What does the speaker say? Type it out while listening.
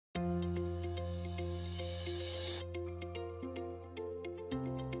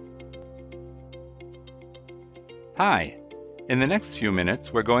Hi! In the next few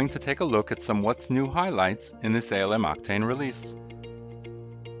minutes, we're going to take a look at some what's new highlights in this ALM Octane release.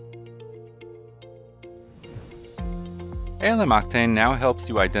 ALM Octane now helps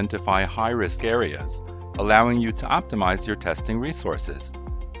you identify high-risk areas, allowing you to optimize your testing resources.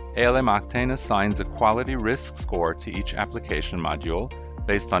 ALM Octane assigns a quality risk score to each application module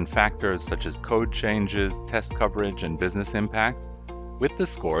based on factors such as code changes, test coverage, and business impact. With the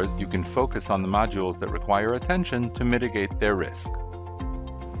scores, you can focus on the modules that require attention to mitigate their risk.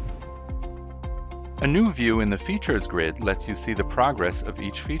 A new view in the Features grid lets you see the progress of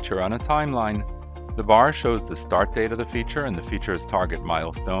each feature on a timeline. The bar shows the start date of the feature and the feature's target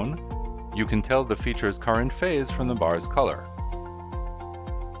milestone. You can tell the feature's current phase from the bar's color.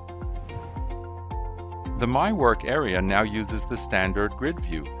 The My Work area now uses the standard grid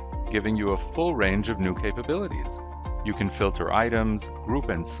view, giving you a full range of new capabilities. You can filter items, group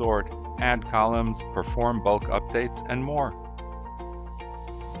and sort, add columns, perform bulk updates, and more.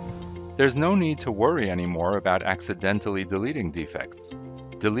 There's no need to worry anymore about accidentally deleting defects.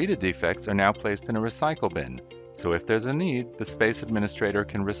 Deleted defects are now placed in a recycle bin, so if there's a need, the space administrator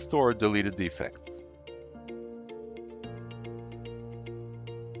can restore deleted defects.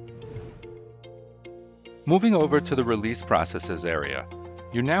 Moving over to the release processes area,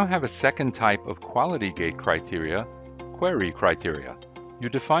 you now have a second type of quality gate criteria, query criteria. You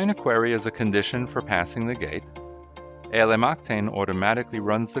define a query as a condition for passing the gate. ALM Octane automatically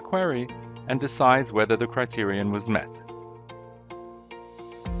runs the query and decides whether the criterion was met.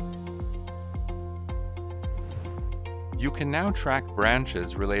 You can now track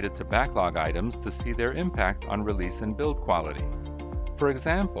branches related to backlog items to see their impact on release and build quality. For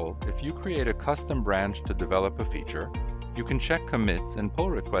example, if you create a custom branch to develop a feature, you can check commits and pull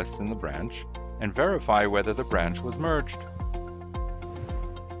requests in the branch and verify whether the branch was merged.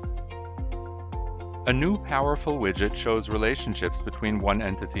 A new powerful widget shows relationships between one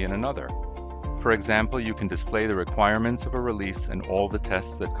entity and another. For example, you can display the requirements of a release and all the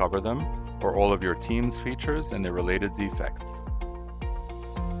tests that cover them, or all of your team's features and their related defects.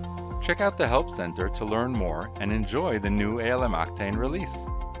 Check out the Help Center to learn more and enjoy the new ALM Octane release.